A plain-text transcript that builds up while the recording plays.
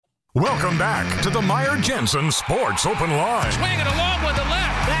Welcome back to the Meyer Jensen Sports Open Line. Swinging along with the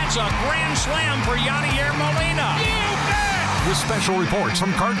left. That's a grand slam for Yadier Molina. You bet! With special reports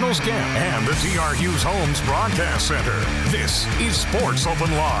from Cardinals camp and the D.R. Hughes Homes Broadcast Center. This is Sports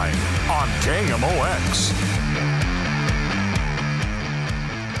Open Line on KMOX.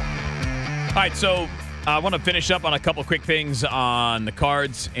 All right, so I want to finish up on a couple quick things on the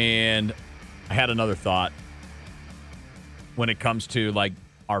Cards, and I had another thought when it comes to, like,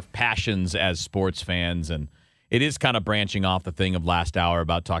 our passions as sports fans, and it is kind of branching off the thing of last hour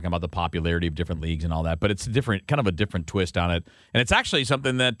about talking about the popularity of different leagues and all that, but it's kind of a different twist on it, and it's actually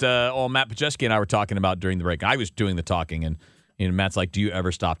something that Matt Pacheski and I were talking about during the break. I was doing the talking, and Matt's like, "Do you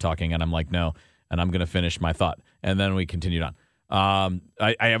ever stop talking?" And I'm like, "No," and I'm going to finish my thought, and then we continued on.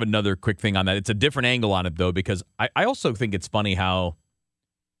 I have another quick thing on that. It's a different angle on it, though, because I also think it's funny how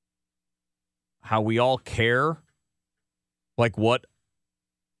we all care, like, what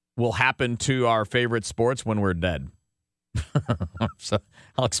will happen to our favorite sports when we're dead. So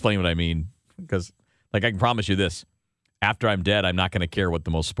I'll explain what I mean, because, like, I can promise you this: after I'm dead, I'm not going to care what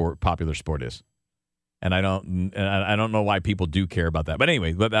the most popular sport is, and I don't know why people do care about that. But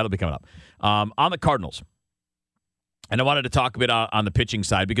anyway, that'll be coming up on the Cardinals. And I wanted to talk a bit on the pitching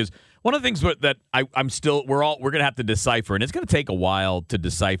side, because one of the things that we're going to have to decipher, and it's going to take a while to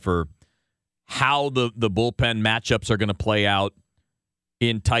decipher how the bullpen matchups are going to play out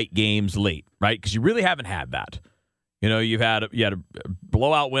in tight games late, right? Because you really haven't had that. You had a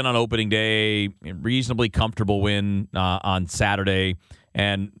blowout win on opening day, a reasonably comfortable win on Saturday,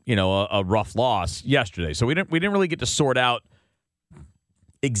 and a rough loss yesterday. So we didn't really get to sort out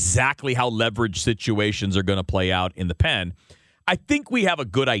exactly how leverage situations are going to play out in the pen. I think we have a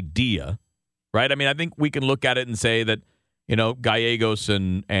good idea, right? I mean, I think we can look at it and say that Gallegos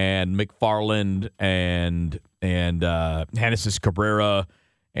and McFarland and Genesis Cabrera,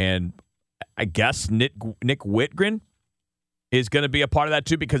 and I guess Nick Whitgren is going to be a part of that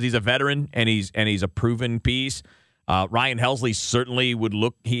too, because he's a veteran and he's a proven piece. Ryan Helsley certainly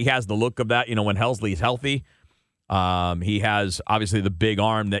he has the look of that. When Helsley's healthy, he has obviously the big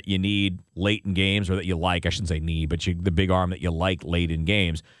arm that you need late in games, or that you like. I shouldn't say need, but the big arm that you like late in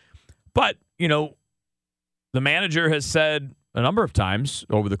games. But the manager has said a number of times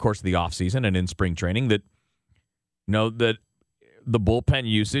over the course of the offseason and in spring training that that the bullpen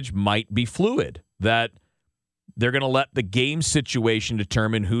usage might be fluid, that they're going to let the game situation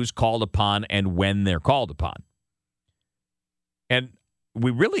determine who's called upon and when they're called upon. And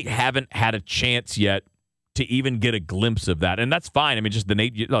we really haven't had a chance yet to even get a glimpse of that. And that's fine. I mean, just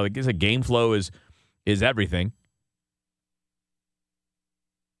I guess a game flow is everything.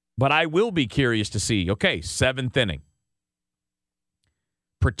 But I will be curious to see, okay, 7th inning,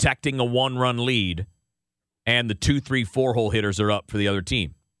 protecting a 1-run lead, and the 2, 3, 4-hole hitters are up for the other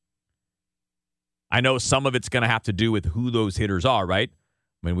team. I know some of it's going to have to do with who those hitters are, right?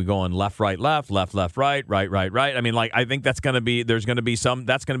 I mean, we go on left, right, left, right, right. I mean, I think that's going to be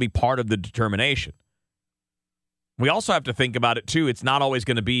part of the determination. We also have to think about it, too. It's not always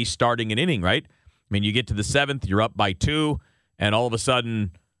going to be starting an inning, right? I mean, you get to the 7th, you're up by 2, and all of a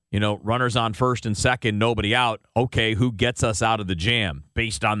sudden, runners on first and second, nobody out. Okay, who gets us out of the jam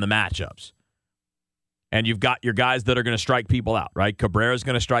based on the matchups? And you've got your guys that are going to strike people out, right? Cabrera's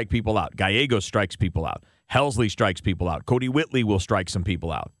going to strike people out. Gallegos strikes people out. Helsley strikes people out. Cody Whitley will strike some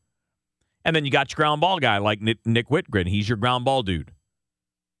people out. And then you got your ground ball guy like Nick Whitgren. He's your ground ball dude.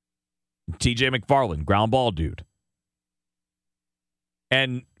 TJ McFarland, ground ball dude.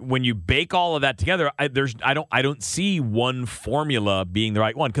 And when you bake all of that together, I don't see one formula being the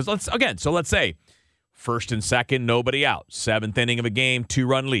right one. Because let's say first and second, nobody out. 7th inning of a game,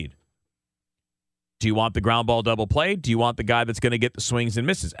 2-run lead. Do you want the ground ball double play? Do you want the guy that's going to get the swings and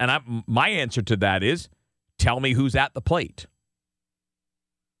misses? And my answer to that is, tell me who's at the plate.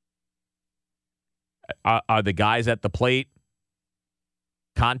 Are the guys at the plate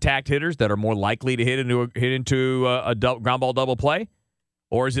contact hitters that are more likely to hit into a ground ball double play?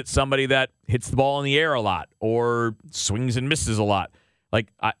 Or is it somebody that hits the ball in the air a lot or swings and misses a lot?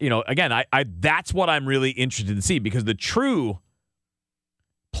 That's what I'm really interested to see, because the true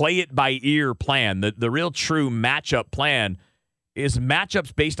play it by ear plan, the real true matchup plan, is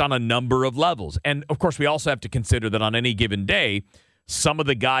matchups based on a number of levels. And, of course, we also have to consider that on any given day, some of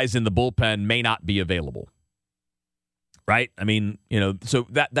the guys in the bullpen may not be available. Right? I mean, so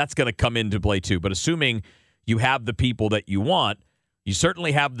that's going to come into play too. But assuming you have the people that you want, you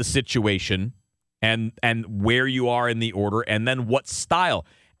certainly have the situation and where you are in the order, and then what style.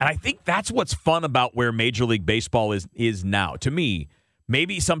 And I think that's what's fun about where Major League Baseball is now. To me,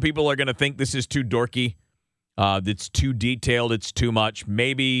 maybe some people are going to think this is too dorky. It's too detailed. It's too much.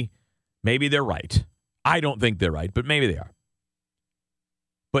 Maybe Maybe they're right. I don't think they're right, but maybe they are.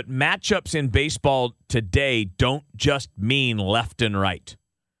 But matchups in baseball today don't just mean left and right.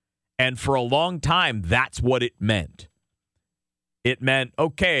 And for a long time, that's what it meant. It meant,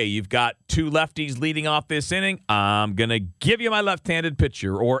 okay, you've got two lefties leading off this inning. I'm going to give you my left-handed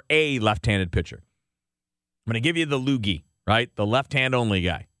pitcher or a left-handed pitcher. I'm going to give you the loogie, right? The left-hand only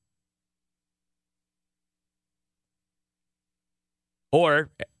guy. Or,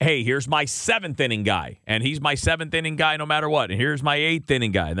 hey, here's my seventh inning guy, and he's my seventh inning guy no matter what. And here's my eighth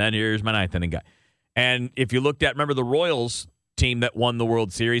inning guy, and then here's my ninth inning guy. And if you looked at, remember the Royals team that won the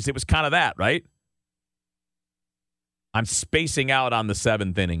World Series, it was kind of that, right? I'm spacing out on the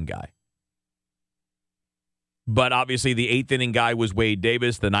seventh inning guy. But obviously the eighth inning guy was Wade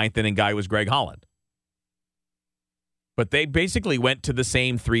Davis. The ninth inning guy was Greg Holland. But they basically went to the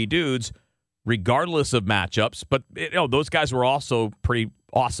same three dudes regardless of matchups. But those guys were also pretty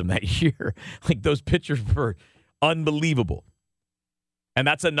awesome that year. Like, those pitchers were unbelievable. And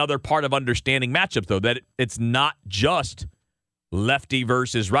that's another part of understanding matchups, though, that it's not just lefty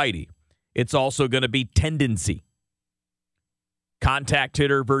versus righty. It's also going to be tendency. Contact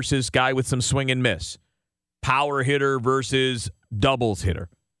hitter versus guy with some swing and miss. Power hitter versus doubles hitter.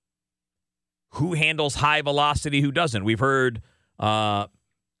 Who handles high velocity, who doesn't? We've heard Ollie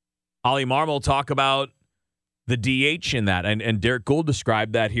Marmol talk about the DH in that, and Derek Gould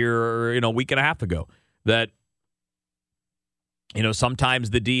described that here a week and a half ago, that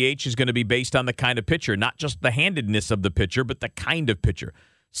sometimes the DH is going to be based on the kind of pitcher, not just the handedness of the pitcher, but the kind of pitcher.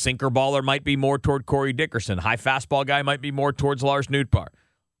 Sinker baller might be more toward Corey Dickerson. High fastball guy might be more towards Lars Nootbaar.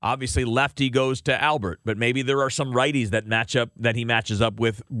 Obviously, lefty goes to Albert, but maybe there are some righties that he matches up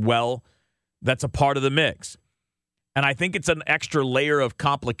with well. That's a part of the mix. And I think it's an extra layer of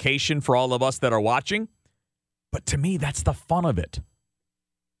complication for all of us that are watching. But to me, that's the fun of it.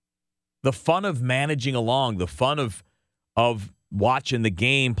 The fun of managing along, the fun of watching the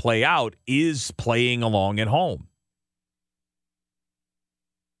game play out is playing along at home.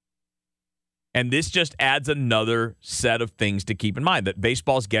 And this just adds another set of things to keep in mind, that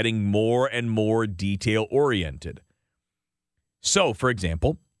baseball's getting more and more detail-oriented. So, for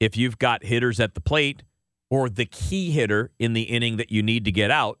example, if you've got hitters at the plate or the key hitter in the inning that you need to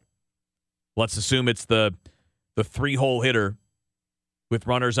get out, let's assume it's the three-hole hitter with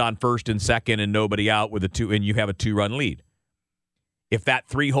runners on first and second and nobody out with and you have a two-run lead. If that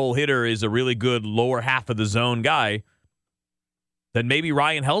three-hole hitter is a really good lower half of the zone guy, then maybe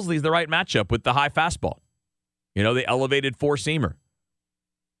Ryan Helsley's the right matchup with the high fastball. The elevated four-seamer.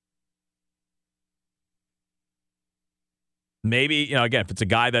 Maybe, again, if it's a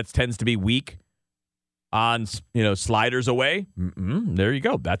guy that tends to be weak on, sliders away, there you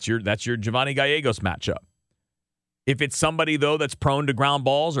go. That's your Giovanni Gallegos matchup. If it's somebody, though, that's prone to ground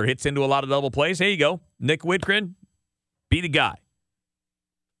balls or hits into a lot of double plays, here you go. Nick Whitgren, be the guy.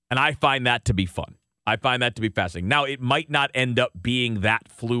 And I find that to be fun. I find that to be fascinating. Now, it might not end up being that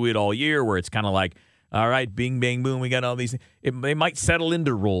fluid all year where it's kind of like, all right, bing, bang, boom, we got all these things. They might settle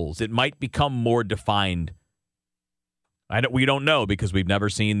into roles. It might become more defined. We don't know because we've never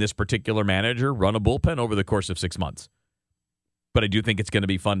seen this particular manager run a bullpen over the course of 6 months. But I do think it's going to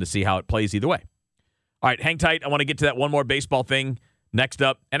be fun to see how it plays either way. All right, hang tight. I want to get to that one more baseball thing next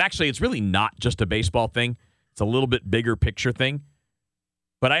up. And actually, it's really not just a baseball thing. It's a little bit bigger picture thing.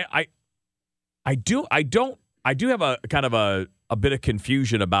 But I do have a kind of a bit of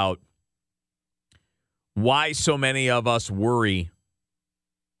confusion about why so many of us worry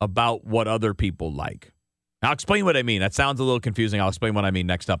about what other people like. I'll explain what I mean. That sounds a little confusing. I'll explain what I mean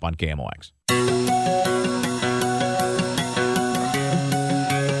next up on KMOX.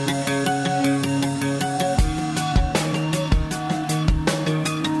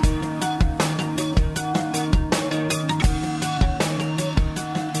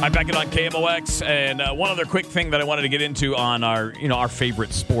 I'm back on KMOX, and one other quick thing that I wanted to get into on our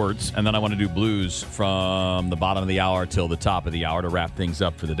favorite sports, and then I want to do blues from the bottom of the hour till the top of the hour to wrap things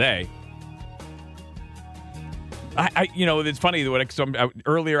up for the day. It's funny that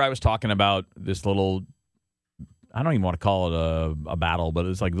earlier I was talking about this little, I don't even want to call it a battle, but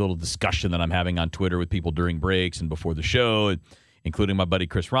it's like a little discussion that I'm having on Twitter with people during breaks and before the show, including my buddy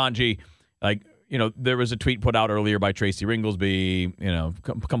Chris Ranji. There was a tweet put out earlier by Tracy Ringlesby,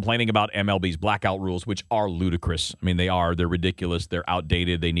 complaining about MLB's blackout rules, which are ludicrous. I mean, they're ridiculous. They're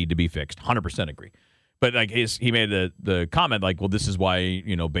outdated. They need to be fixed. 100% agree. But he made the comment well, this is why,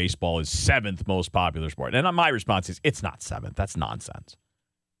 baseball is 7th most popular sport. And my response is, it's not 7th. That's nonsense.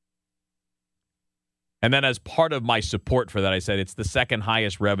 And then as part of my support for that, I said it's the second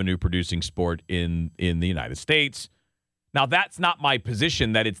highest revenue producing sport in the United States. Now, that's not my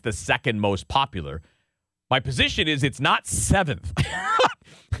position that it's the second most popular. My position is it's not seventh.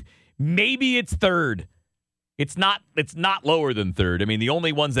 Maybe it's third. It's not lower than third. I mean, the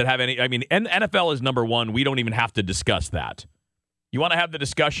only ones that have any, NFL is number one. We don't even have to discuss that. You want to have the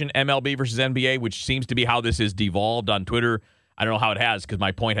discussion MLB versus NBA, which seems to be how this is devolved on Twitter. I don't know how it has because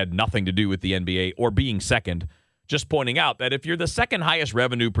my point had nothing to do with the NBA or being second. Just pointing out that if you're the second highest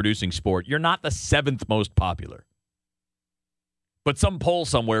revenue producing sport, you're not the seventh most popular. But some poll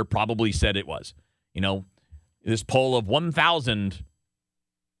somewhere probably said it was. This poll of 1,000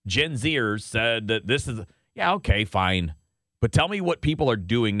 Gen Zers said that this is, yeah, okay, fine. But tell me what people are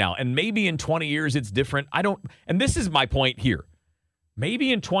doing now. And maybe in 20 years it's different. And this is my point here.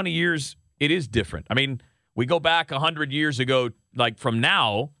 Maybe in 20 years it is different. I mean, we go back 100 years ago, like from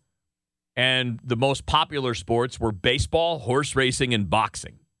now, and the most popular sports were baseball, horse racing, and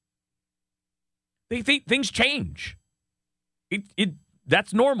boxing. Things change.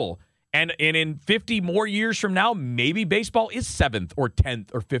 That's normal. And in 50 more years from now, maybe baseball is 7th or 10th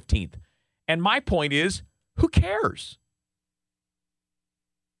or 15th. And my point is, who cares?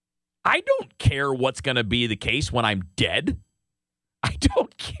 I don't care what's going to be the case when I'm dead. I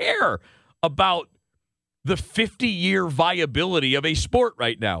don't care about the 50-year viability of a sport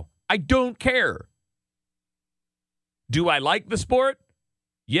right now. I don't care. Do I like the sport?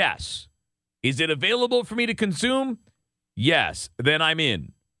 Yes. Is it available for me to consume? Yes, then I'm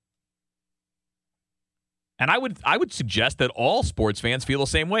in. And I would suggest that all sports fans feel the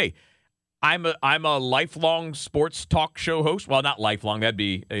same way. I'm a lifelong sports talk show host. Well, not lifelong. That'd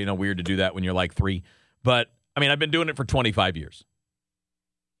be weird to do that when you're like 3. But I've been doing it for 25 years.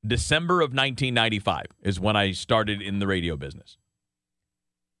 December of 1995 is when I started in the radio business.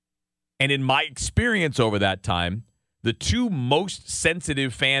 And in my experience over that time, the two most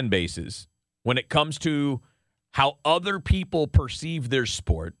sensitive fan bases when it comes to how other people perceive their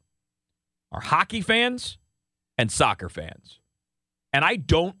sport are hockey fans and soccer fans. And I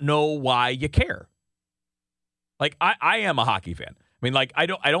don't know why you care. Like, I am a hockey fan. I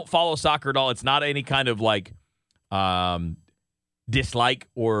don't follow soccer at all. It's not any kind of dislike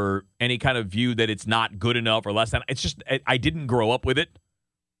or any kind of view that it's not good enough or less than. It's just I didn't grow up with it.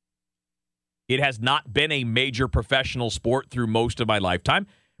 It has not been a major professional sport through most of my lifetime,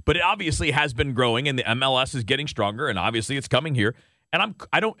 but it obviously has been growing, and the MLS is getting stronger, and obviously it's coming here. And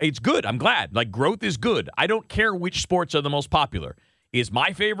it's good. I'm glad. Growth is good. I don't care which sports are the most popular. Is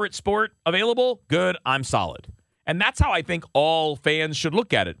my favorite sport available? Good. I'm solid. And that's how I think all fans should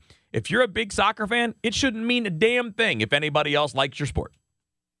look at it. If you're a big soccer fan, it shouldn't mean a damn thing if anybody else likes your sport.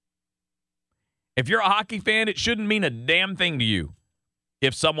 If you're a hockey fan, it shouldn't mean a damn thing to you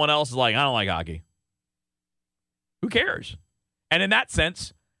if someone else is like, I don't like hockey. Who cares? And in that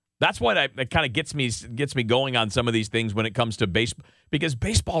sense, that's what it kind of gets me going on some of these things when it comes to baseball. Because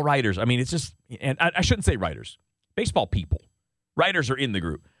baseball writers, it's just, and I shouldn't say writers, baseball people. Writers are in the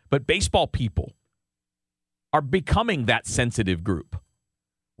group, but baseball people are becoming that sensitive group.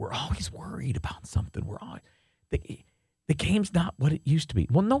 We're always worried about something. The game's not what it used to be.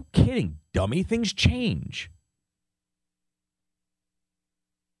 Well, no kidding, dummy. Things change.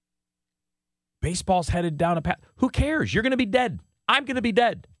 Baseball's headed down a path. Who cares? You're going to be dead. I'm going to be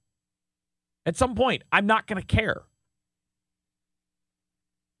dead. At some point, I'm not going to care.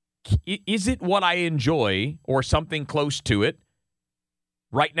 Is it what I enjoy or something close to it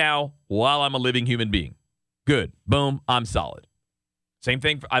right now while I'm a living human being? Good. Boom. I'm solid. Same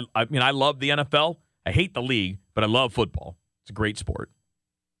thing. I love the NFL. I hate the league, but I love football. It's a great sport.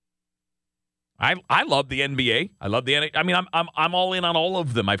 I love the NBA. I love the NHL. I'm all in on all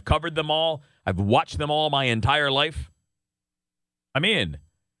of them. I've covered them all. I've watched them all my entire life. I'm in.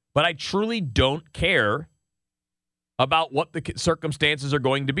 But I truly don't care about what the circumstances are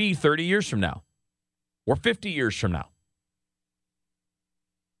going to be 30 years from now or 50 years from now.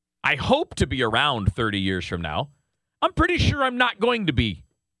 I hope to be around 30 years from now. I'm pretty sure I'm not going to be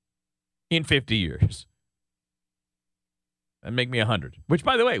in 50 years. That'd make me 100, which,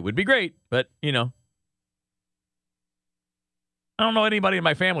 by the way, would be great. But, I don't know anybody in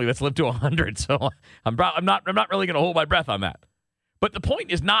my family that's lived to 100, so I'm not really going to hold my breath on that. But the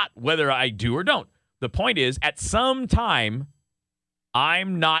point is not whether I do or don't. The point is, at some time,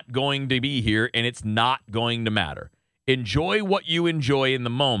 I'm not going to be here, and it's not going to matter. Enjoy what you enjoy in the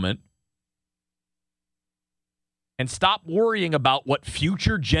moment, and stop worrying about what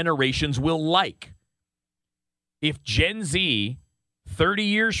future generations will like. If Gen Z 30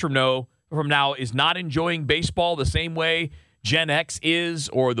 years from now is not enjoying baseball the same way Gen X is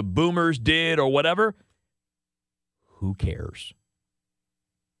or the boomers did or whatever, who cares?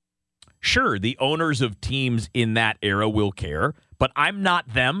 Sure, the owners of teams in that era will care, but I'm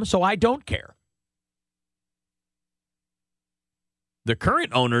not them, so I don't care. The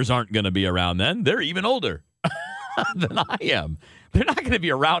current owners aren't going to be around then. They're even older than I am. They're not going to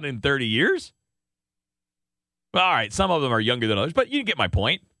be around in 30 years. All right, some of them are younger than others, but you get my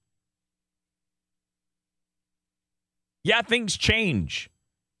point. Yeah, things change,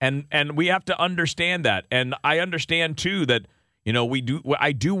 and we have to understand that. And I understand too that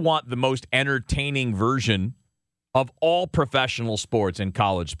I do want the most entertaining version of all professional sports and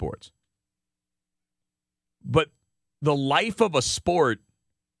college sports. But the life of a sport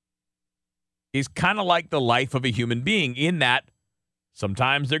is kind of like the life of a human being in that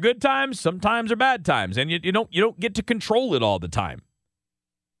sometimes they're good times, sometimes they're bad times, and you don't get to control it all the time.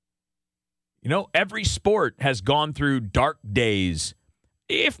 Every sport has gone through dark days,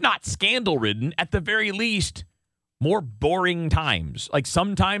 if not scandal-ridden, at the very least, more boring times. Like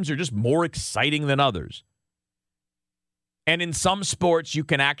sometimes they're just more exciting than others. And in some sports, you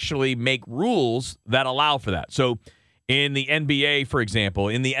can actually make rules that allow for that. So in the NBA, for example,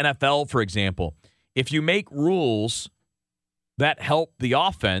 in the NFL, for example, if you make rules that help the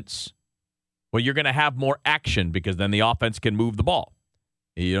offense, well, you're going to have more action because then the offense can move the ball.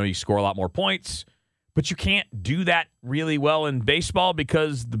 You score a lot more points, but you can't do that really well in baseball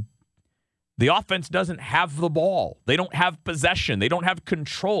because the offense doesn't have the ball. They don't have possession. They don't have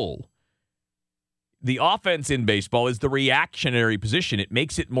control. The offense in baseball is the reactionary position. It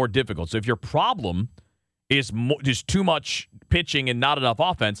makes it more difficult. So if your problem is just too much pitching and not enough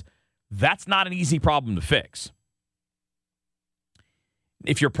offense, that's not an easy problem to fix.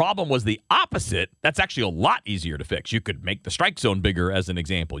 If your problem was the opposite, that's actually a lot easier to fix. You could make the strike zone bigger, as an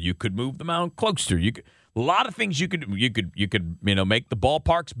example. You could move the mound closer. A lot of things you could make the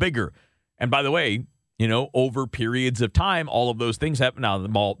ballparks bigger. And by the way, over periods of time, all of those things happen. Now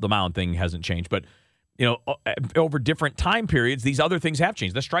the mound thing hasn't changed, but over different time periods, these other things have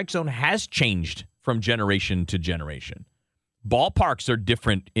changed. The strike zone has changed from generation to generation. Ballparks are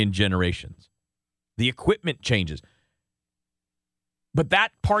different in generations. The equipment changes. But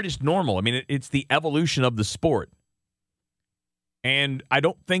that part is normal. I mean, it's the evolution of the sport. And I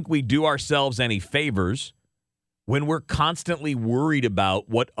don't think we do ourselves any favors when we're constantly worried about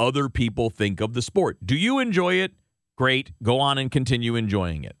what other people think of the sport. Do you enjoy it? Great. Go on and continue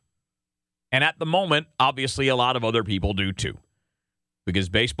enjoying it. And at the moment, obviously, a lot of other people do too. Because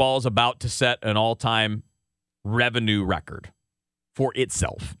baseball is about to set an all-time revenue record for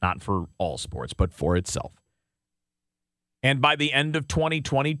itself. Not for all sports, but for itself. And by the end of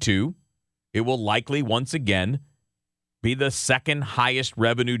 2022, it will likely once again be the second highest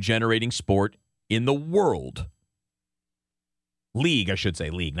revenue generating sport in the world. League, I should say.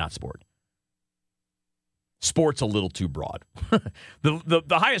 League, not sport. Sport's a little too broad. The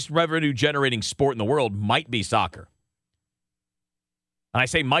highest revenue generating sport in the world might be soccer. And I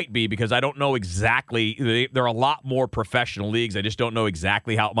say might be because I don't know exactly. There are a lot more professional leagues. I just don't know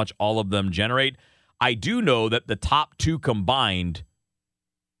exactly how much all of them generate. I do know that the top two combined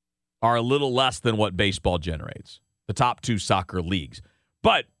are a little less than what baseball generates, the top two soccer leagues.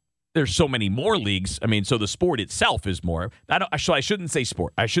 But there's so many more leagues. I mean, so the sport itself is more. I shouldn't say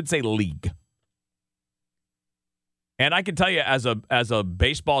sport. I should say league. And I can tell you as a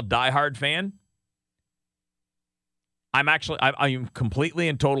baseball diehard fan, I'm completely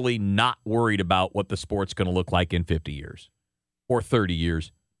and totally not worried about what the sport's going to look like in 50 years or 30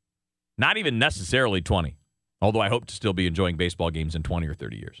 years. Not even necessarily 20, although I hope to still be enjoying baseball games in 20 or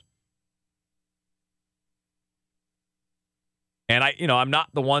 30 years. And I'm not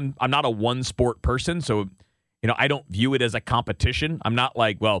a one sport person, so I don't view it as a competition. I'm not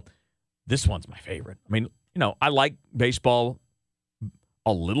like, well, this one's my favorite. I mean, I like baseball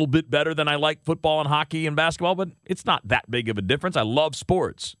a little bit better than I like football and hockey and basketball, but it's not that big of a difference. I love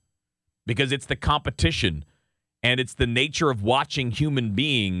sports because it's the competition and it's the nature of watching human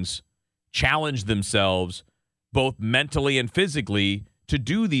beings challenge themselves both mentally and physically to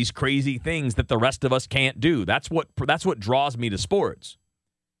do these crazy things that the rest of us can't do. That's what draws me to sports.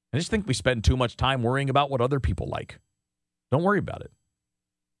 I just think we spend too much time worrying about what other people like. Don't worry about it.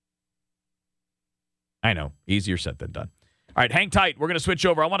 I know, easier said than done. All right, hang tight. We're going to switch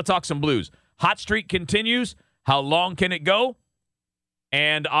over. I want to talk some Blues. Hot streak continues. How long can it go?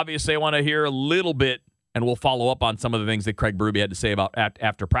 And obviously I want to hear a little bit, and we'll follow up on some of the things that Craig Berube had to say about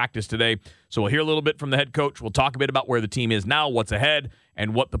after practice today. So we'll hear a little bit from the head coach. We'll talk a bit about where the team is now, what's ahead,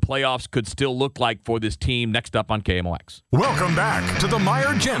 and what the playoffs could still look like for this team next up on KMOX. Welcome back to the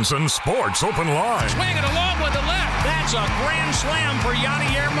Meyer Jensen Sports Open Line. Swinging along with the left. That's a grand slam for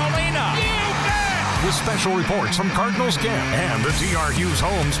Yadier Molina. You bet! with special reports from Cardinals Camp and the D.R. Hughes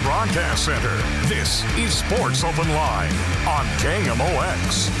Homes Broadcast Center. This is Sports Open Line on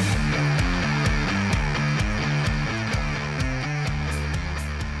KMOX.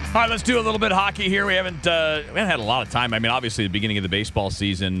 All right, let's do a little bit of hockey here. We haven't had a lot of time. I mean, obviously, the beginning of the baseball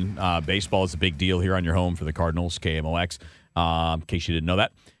season, baseball is a big deal here on your home for the Cardinals, KMOX, in case you didn't know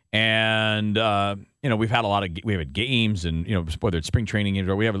that. And, we've had we have games and, whether it's spring training games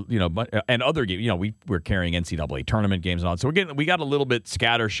or we have, and other games, we're carrying NCAA tournament games and all. So we got a little bit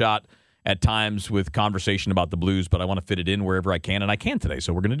scattershot at times with conversation about the Blues, but I want to fit it in wherever I can, and I can today,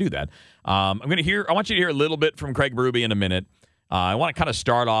 so we're going to do that. I want you to hear a little bit from Craig Berube in a minute. I want to kind of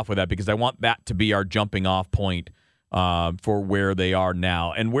start off with that because I want that to be our jumping off point for where they are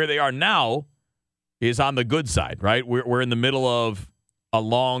now. And where they are now is on the good side, right? We're in the middle of a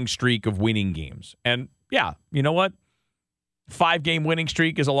long streak of winning games. And, yeah, you know what? 5-game winning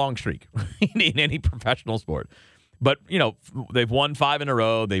streak is a long streak in any professional sport. But, they've won 5 in a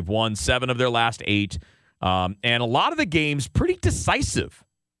row. They've won 7 of their last 8. And a lot of the games pretty decisive.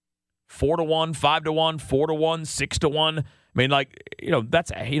 4-1, 5-1, 4-1, 6-1. I mean,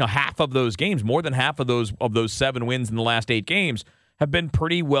 that's half of those games, more than half of those 7 wins in the last 8 games have been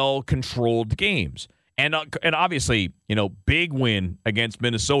pretty well controlled games. And obviously, big win against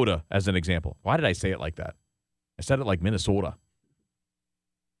Minnesota as an example. Why did I say it like that? I said it like Minnesota.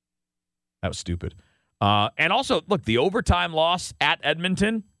 That was stupid. And also, look, the overtime loss at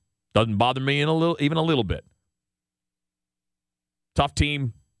Edmonton doesn't bother me even a little bit. Tough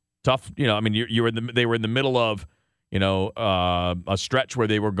team, tough. They were in the middle of. A stretch where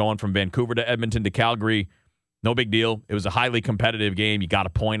they were going from Vancouver to Edmonton to Calgary. No big deal. It was a highly competitive game. You got a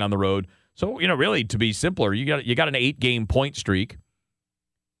point on the road. So, really, to be simpler, you got an 8-game point streak.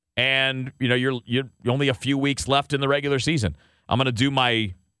 And, you're only a few weeks left in the regular season. I'm going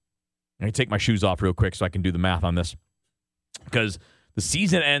to take my shoes off real quick so I can do the math on this. Because the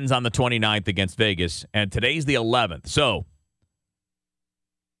season ends on the 29th against Vegas, and today's the 11th. So,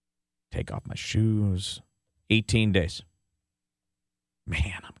 take off my shoes. 18 days.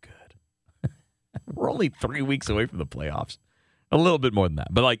 Man, I'm good. We're only 3 weeks away from the playoffs. A little bit more than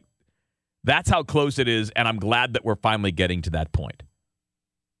that. But, that's how close it is, and I'm glad that we're finally getting to that point.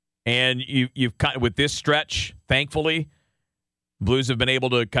 And you've kind of, with this stretch, thankfully, Blues have been able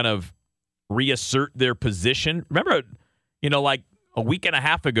to kind of reassert their position. Remember, a week and a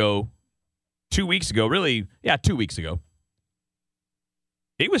half ago, 2 weeks ago, 2 weeks ago,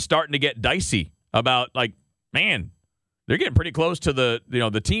 it was starting to get dicey about, man, they're getting pretty close to the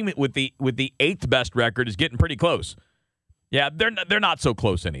team with the 8th best record is getting pretty close. Yeah, they're not so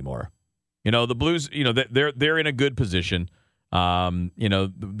close anymore. The Blues, they're in a good position.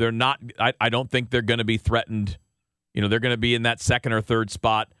 They're not. I don't think they're going to be threatened. They're going to be in that 2nd or 3rd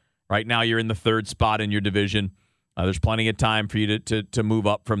spot. Right now, you're in the 3rd spot in your division. There's plenty of time for you to move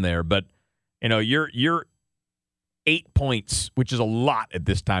up from there. But you're 8 points, which is a lot at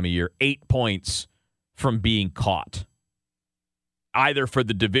this time of year. 8 points from being caught, either for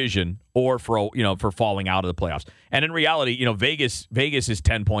the division or for falling out of the playoffs. And in reality, Vegas is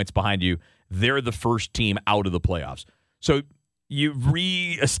 10 points behind you. They're the first team out of the playoffs. So you've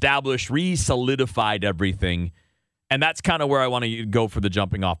re-solidified everything, and that's kind of where I want to go for the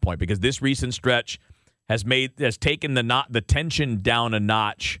jumping off point, because this recent stretch has taken the tension down a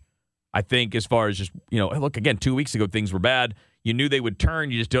notch. I think as far as just look, again, 2 weeks ago things were bad. You knew they would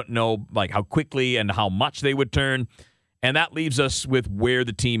turn. You just don't know how quickly and how much they would turn. And that leaves us with where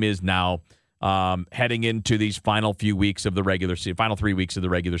the team is now, heading into these final few weeks of the regular season, final 3 weeks of the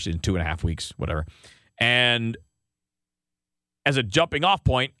regular season, 2.5 weeks, whatever. And as a jumping off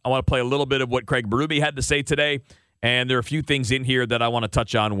point, I want to play a little bit of what Craig Berube had to say today. And there are a few things in here that I want to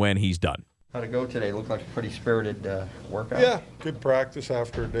touch on when he's done. How'd it go today? Looked like a pretty spirited workout. Yeah, good practice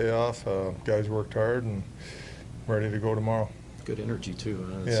after a day off. Guys worked hard and ready to go tomorrow. Good energy too.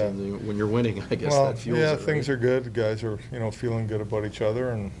 Yeah. When you're winning, I guess that fuels it. Things are good. The guys are feeling good about each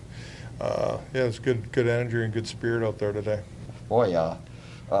other, and it's good energy and good spirit out there today. Boy,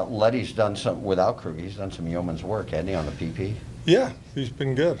 Letty's done some without Krug. He's done some yeoman's work, hasn't he, on the PP? Yeah, he's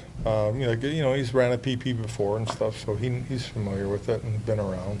been good. He's ran a PP before and stuff, so he's familiar with it and been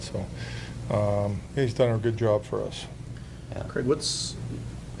around. So he's done a good job for us. Yeah. Craig,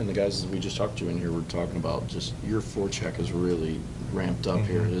 and the guys we just talked to in here were talking about just your forecheck has really ramped up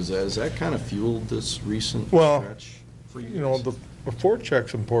here. Has that kind of fueled this recent stretch for you? The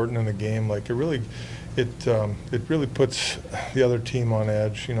forecheck's important in the game. It really puts the other team on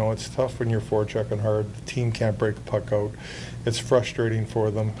edge. It's tough when you're forechecking hard. The team can't break a puck out. It's frustrating for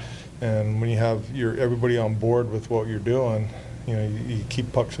them. And when you have everybody on board with what you're doing, You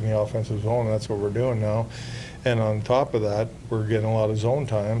keep pucks in the offensive zone, and that's what we're doing now. And on top of that, we're getting a lot of zone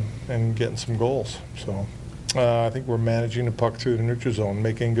time and getting some goals. So I think we're managing the puck through the neutral zone,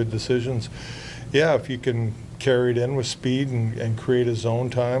 making good decisions. Yeah, if you can carry it in with speed and create a zone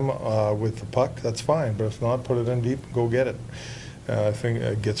time with the puck, that's fine. But if not, put it in deep and go get it. I think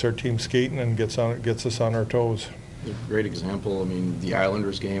it gets our team skating and gets us on our toes. A great example, I mean, the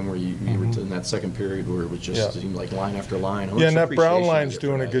Islanders game where you were in that second period where it was just seemed like line after line. Yeah, and that Brown line's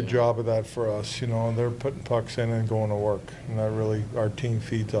doing a good job of that for us. They're putting pucks in and going to work, and that really, our team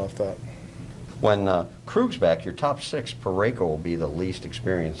feeds off that. When Krug's back, your top six, Parayko will be the least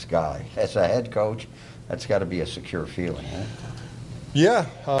experienced guy. As a head coach, that's got to be a secure feeling, right? Yeah,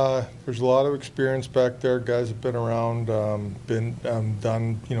 there's a lot of experience back there. Guys have been around, done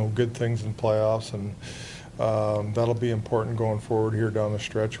good things in playoffs, and that'll be important going forward here down the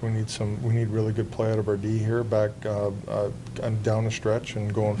stretch. We need really good play out of our D here back and down the stretch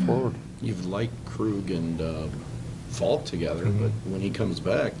and going forward. You've liked Krug and Falk together, but when he comes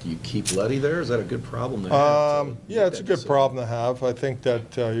back, do you keep Leddy there? Is that a good problem to have? Yeah, it's a good problem to have. I think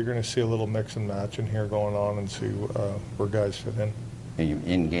that you're going to see a little mix and match in here going on and see where guys fit in.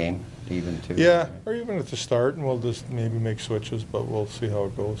 In game, even too. Yeah, or even at the start, and we'll just maybe make switches, but we'll see how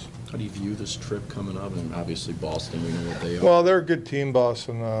it goes. How do you view this trip coming up? And obviously Boston, we know what they are. Well, they're a good team,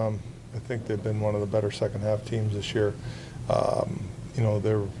 Boston. I think they've been one of the better second half teams this year.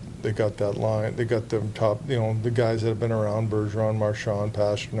 They got that line. They got them top. The guys that have been around: Bergeron, Marchand,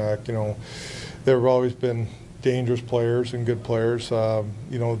 Pasternak. They've always been dangerous players and good players.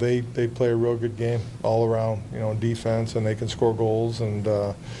 They play a real good game all around. Defense, and they can score goals,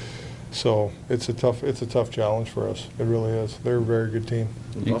 and so it's a tough challenge for us. It really is. They're a very good team.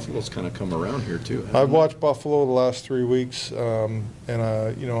 And Buffalo's kind of come around here too. I've watched Buffalo the last 3 weeks, and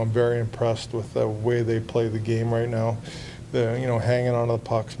I'm very impressed with the way they play the game right now. They're hanging on to the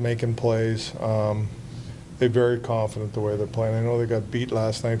pucks, making plays. They're very confident the way they're playing. I know they got beat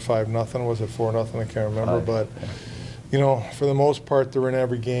last night 5-0. Was it 4-0? I can't remember. But for the most part, they're in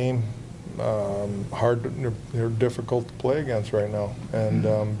every game. They're difficult to play against right now, and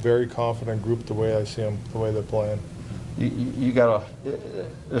very confident group the way I see them, the way they're playing.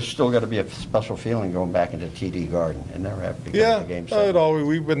 There's still got to be a special feeling going back into TD Garden and never have to go to the game.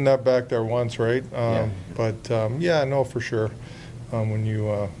 We've been back there once, right? But for sure. When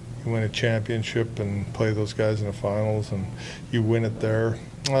you win a championship and play those guys in the finals and you win it there,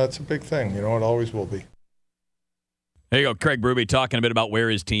 that's a big thing. It always will be. There you go, Craig Berube talking a bit about where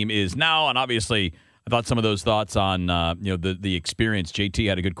his team is now, and obviously I thought some of those thoughts on the experience. JT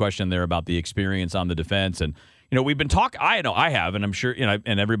had a good question there about the experience on the defense, and we've been talking. I know I have, and I'm sure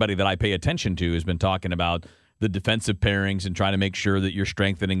and everybody that I pay attention to has been talking about the defensive pairings and trying to make sure that you're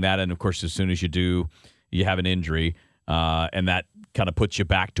strengthening that. And of course, as soon as you do, you have an injury, and that kind of puts you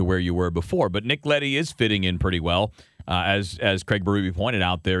back to where you were before. But Nick Leddy is fitting in pretty well, as Craig Berube pointed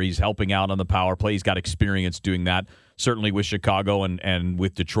out there. He's helping out on the power play. He's got experience doing that, certainly with Chicago and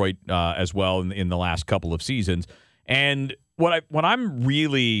with Detroit as well in the last couple of seasons. And what I'm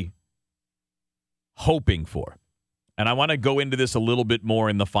really hoping for, and I want to go into this a little bit more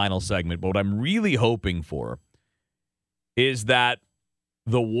in the final segment, but what I'm really hoping for is that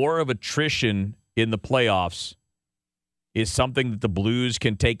the war of attrition in the playoffs is something that the Blues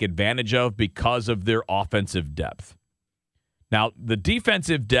can take advantage of because of their offensive depth. Now, the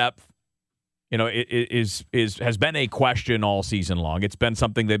defensive depth, has been a question all season long. It's been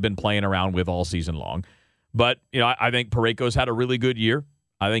something they've been playing around with all season long. But, I think Parayko's had a really good year.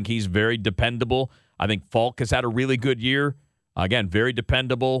 I think he's very dependable. I think Falk has had a really good year. Again, very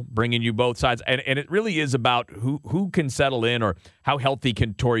dependable, bringing you both sides. And it really is about who can settle in or how healthy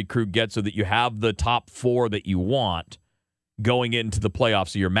can Torrey Krug get so that you have the top four that you want going into the playoffs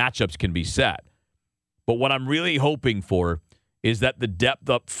so your matchups can be set. But what I'm really hoping for is that the depth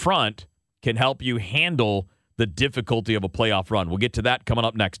up front can help you handle the difficulty of a playoff run. We'll get to that coming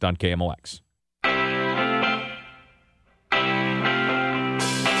up next on KMOX. All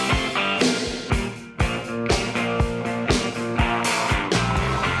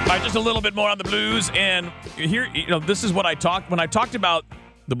right, just a little bit more on the Blues. And here, this is what I talked when I talked about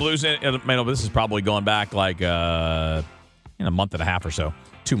the Blues. This is probably going back like a month and a half or so,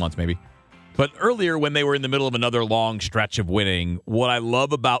 2 months maybe. But earlier when they were in the middle of another long stretch of winning, what I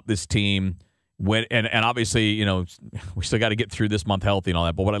love about this team, and obviously, we still got to get through this month healthy and all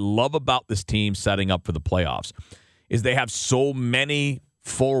that, but what I love about this team setting up for the playoffs is they have so many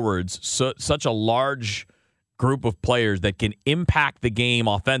forwards, such a large group of players that can impact the game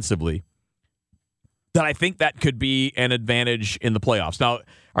offensively, that I think that could be an advantage in the playoffs. Now,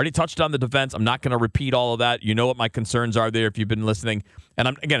 already touched on the defense. I'm not going to repeat all of that. You know what my concerns are there if you've been listening. And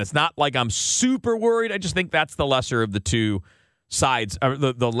again, it's not like I'm super worried. I just think that's the lesser of the two sides, or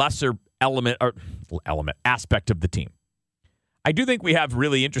the lesser aspect of the team. I do think we have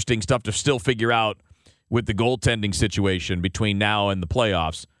really interesting stuff to still figure out with the goaltending situation between now and the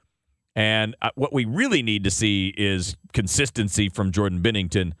playoffs. And what we really need to see is consistency from Jordan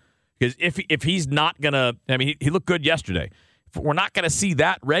Binnington. Because if he's not going to, I mean, he looked good yesterday. If we're not going to see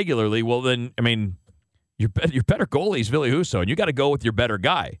that regularly, well, then, I mean, your better goalie is Ville Husso, and you got to go with your better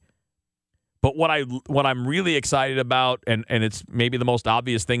guy. But what I'm really excited about, and it's maybe the most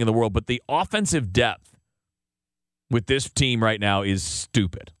obvious thing in the world, but the offensive depth with this team right now is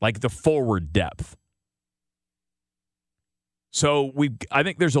stupid. Like the forward depth. So I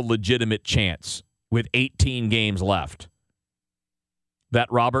think there's a legitimate chance with 18 games left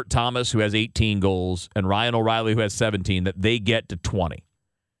that Robert Thomas, who has 18 goals, and Ryan O'Reilly, who has 17, that they get to 20.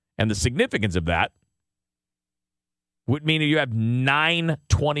 And the significance of that would mean you have 9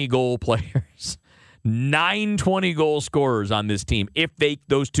 20-goal players, 9 20-goal scorers on this team if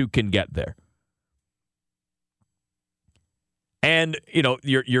those two can get there. And, you know,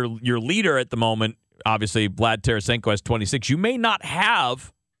 your leader at the moment, obviously, Vlad Tarasenko has 26. You may not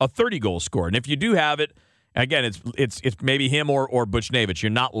have a 30-goal scorer. And if you do have it, again, it's maybe him or Buchnevich. You're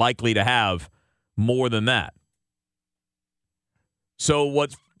not likely to have more than that. So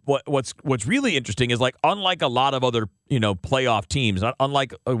what's really interesting is, like, unlike a lot of other, you know, playoff teams,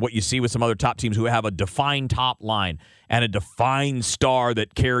 unlike what you see with some other top teams who have a defined top line and a defined star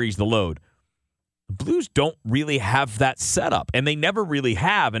that carries the load, the Blues don't really have that setup, and they never really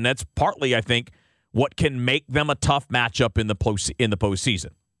have, and that's partly, I think, what can make them a tough matchup in the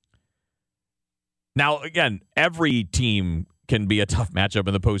postseason. Now, again, every team can be a tough matchup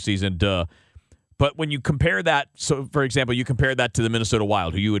in the postseason, duh. But when you compare that, so for example, you compare that to the Minnesota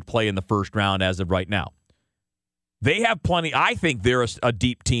Wild, who you would play in the first round as of right now. They have plenty. I think they're a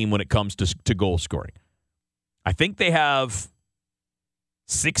deep team when it comes to goal scoring. I think they have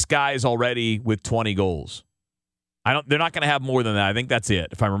 6 guys already with 20 goals. They're not going to have more than that. I think that's it,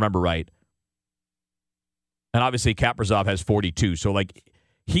 if I remember right. And obviously, Kaprizov has 42. So, like,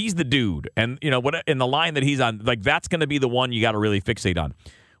 he's the dude. And, you know, in the line that he's on, like, that's going to be the one you got to really fixate on.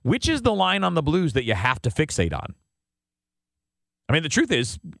 Which is the line on the Blues that you have to fixate on? I mean, the truth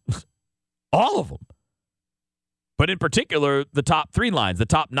is, all of them. But in particular, the top 3 lines, the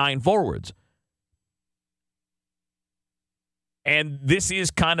top 9 forwards. And this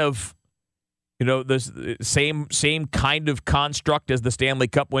is kind of, you know, the same kind of construct as the Stanley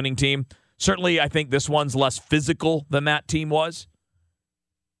Cup winning team. Certainly, I think this one's less physical than that team was.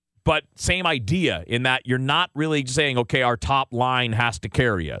 But same idea in that you're not really saying, okay, our top line has to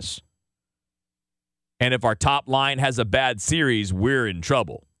carry us. And if our top line has a bad series, we're in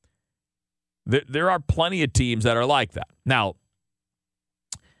trouble. There are plenty of teams that are like that. Now,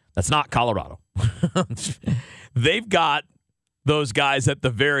 that's not Colorado. They've got those guys at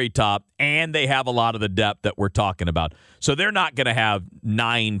the very top, and they have a lot of the depth that we're talking about. So they're not going to have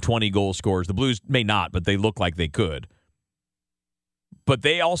 9 20-goal scorers. The Blues may not, but they look like they could. But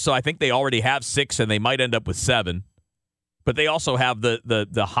they also, I think they already have 6, and they might end up with 7. But they also have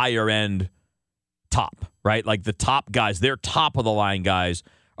the higher-end top, right? Like the top guys, their top-of-the-line guys,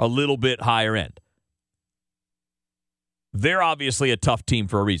 a little bit higher end. They're obviously a tough team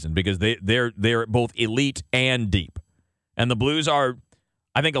for a reason because they're both elite and deep. And the Blues are,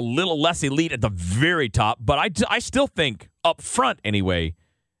 I think, a little less elite at the very top, but I still think up front anyway,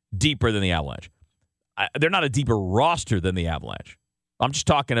 deeper than the Avalanche. They're not a deeper roster than the Avalanche. I'm just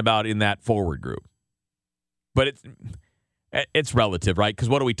talking about in that forward group. But it's relative, right? Because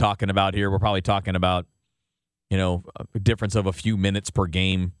what are we talking about here? We're probably talking about, you know, a difference of a few minutes per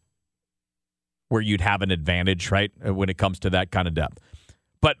game where you'd have an advantage, right, when it comes to that kind of depth.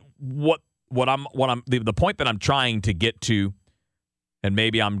 But the point that I'm trying to get to, and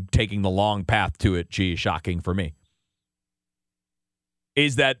maybe I'm taking the long path to it, gee, shocking for me,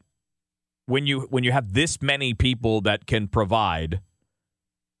 is that when you have this many people that can provide,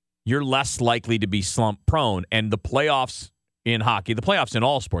 you're less likely to be slump prone. And the playoffs in hockey, the playoffs in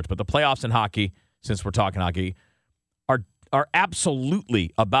all sports, but the playoffs in hockey, since we're talking hockey, are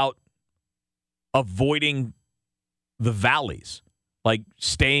absolutely about avoiding the valleys, like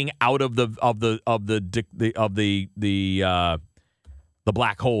staying out of the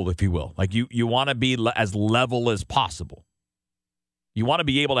black hole, if you will. Like you want to be as level as possible. You want to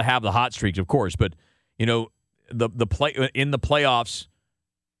be able to have the hot streaks, of course, but you know the play in the playoffs,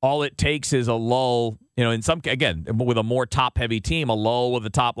 all it takes is a lull. You know, in some, again, with a more top heavy team, a lull with the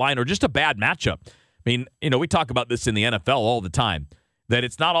top line or just a bad matchup. I mean, you know, we talk about this in the NFL all the time. that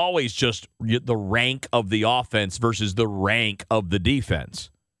it's not always just the rank of the offense versus the rank of the defense.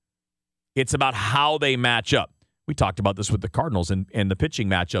 It's about how they match up. We talked about this with the Cardinals and the pitching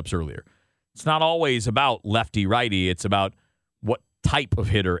matchups earlier. It's not always about lefty-righty. It's about what type of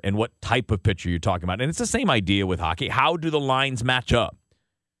hitter and what type of pitcher you're talking about. And it's the same idea with hockey. How do the lines match up?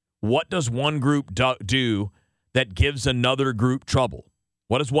 What does one group do that gives another group trouble?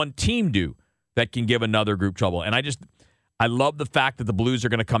 What does one team do that can give another group trouble? And I love the fact that the Blues are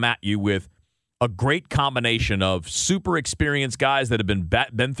going to come at you with a great combination of super experienced guys that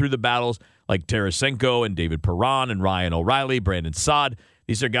have been through the battles, like Tarasenko and David Perron and Ryan O'Reilly, Brandon Saad.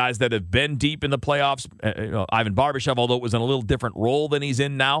 These are guys that have been deep in the playoffs. Ivan Barbashev, although it was in a little different role than he's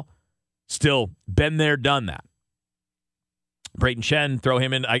in now, still been there, done that. Brayden Schenn, throw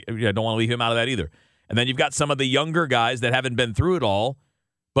him in. I don't want to leave him out of that either. And then you've got some of the younger guys that haven't been through it all,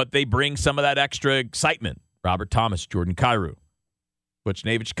 but they bring some of that extra excitement. Robert Thomas, Jordan Kyrou,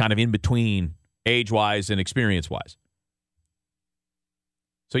 Buchnevich kind of in between age-wise and experience-wise.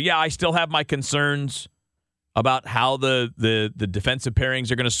 So, yeah, I still have my concerns about how the defensive pairings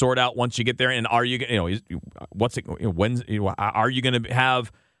are going to sort out once you get there. And are you going are you going to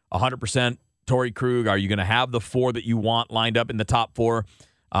have 100% Torrey Krug? Are you going to have the 4 that you want lined up in the top 4?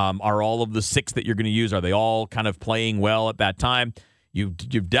 Are all of the 6 that you're going to use, are they all kind of playing well at that time?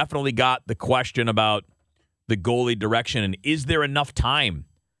 You've definitely got the question about the goalie direction, and is there enough time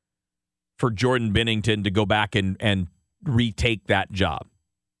for Jordan Binnington to go back and retake that job?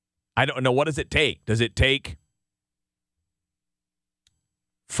 I don't know. What does it take? Does it take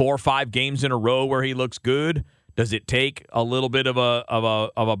 4 or 5 games in a row where he looks good? Does it take a little bit of a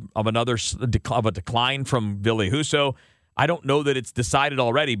decline from Ville Husso? I don't know that it's decided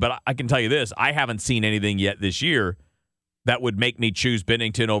already, but I can tell you this: I haven't seen anything yet this year that would make me choose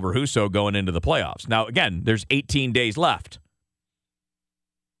Binnington over Husso going into the playoffs. Now, again, there's 18 days left.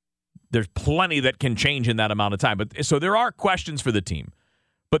 There's plenty that can change in that amount of time. But so there are questions for the team.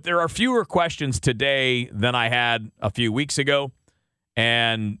 But there are fewer questions today than I had a few weeks ago.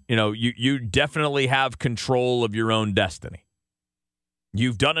 And, you definitely have control of your own destiny.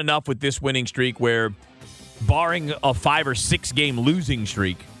 You've done enough with this winning streak where, barring a 5 or 6 game losing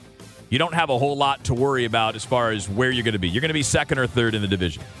streak, you don't have a whole lot to worry about as far as where you're going to be. You're going to be 2nd or 3rd in the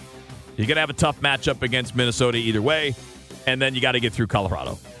division. You're going to have a tough matchup against Minnesota either way, and then you got to get through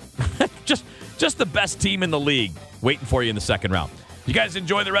Colorado. just the best team in the league waiting for you in the second round. You guys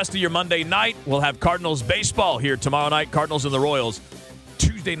enjoy the rest of your Monday night. We'll have Cardinals baseball here tomorrow night. Cardinals and the Royals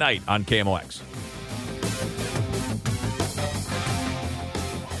Tuesday night on KMOX.